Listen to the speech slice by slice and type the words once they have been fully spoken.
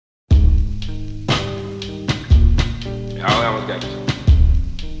I almost got you.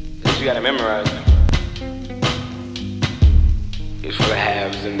 This you gotta memorize. It's for the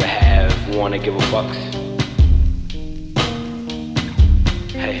haves and the have wanna give a fucks.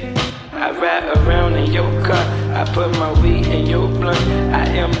 Hey, I ride around in your car, I put my weed in your blunt. I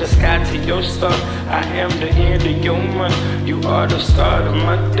am the sky to your star, I am the end of your month. You are the start of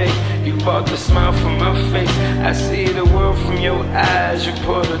my day, you brought the smile from my face. I see the world from your eyes, you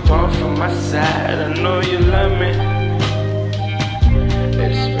pulled the thought from my side. I know you love me,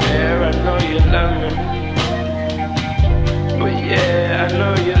 it's rare, I know you love me. But yeah, I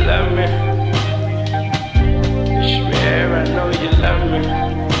know you love me, it's rare, I know you love me.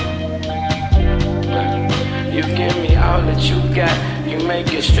 You give me all that you got, you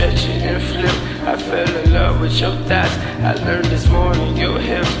make it stretch it and flip. I fell in love with your thighs, I learned this morning your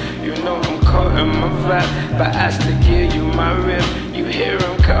hips. You know I'm caught in my vibe, but I still give you my rip. You hear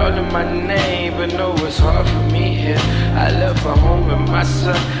him calling my name, but know it's hard for me here. I left my home and my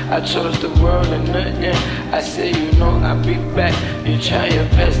son, I chose the world and nothing. I say you know I'll be back, you try your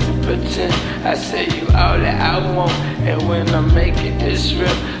best to pretend. I say you all that I want, and when I make it, it's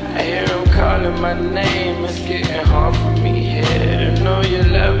real. I hear him calling my name, it's getting hard for me here to know you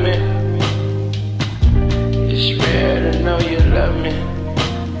love me. It's rare to know you love me.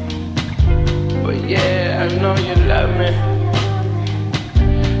 But yeah, I know you love me.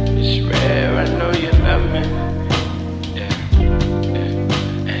 It's rare, I know you love me. Yeah.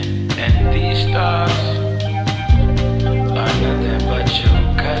 And these stars are nothing but your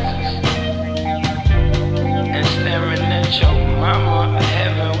cousins. And staring at your mama,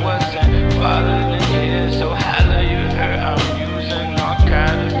 heaven wasn't farther than here. So holla, you heard I'm using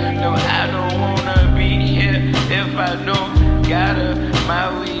narcotics. No, I don't wanna be here if I don't gotta. My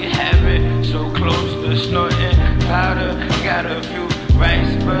weed habit so close to snorting powder. Got a few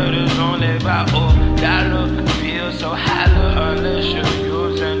rice, but it's only about $1. Feel so holla unless you're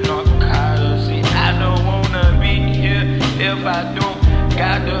using narcotics. See, I don't wanna be here if I don't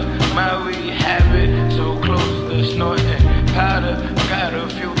gotta. My weed habit so close to snorting powder. Got a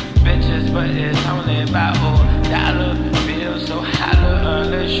few bitches, but it's only about $1. Feel so holla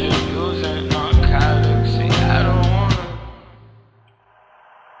unless you're using narcotics. See, I don't wanna.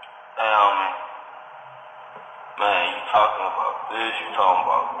 Man, you talking about this, you talking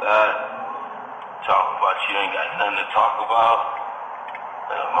about that, talking about you ain't got nothing to talk about.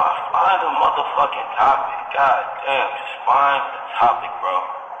 Find a motherfucking topic. God damn, just find a topic, bro.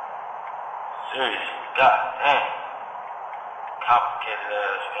 Seriously, god damn. Complicated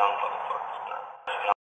ass young motherfucker.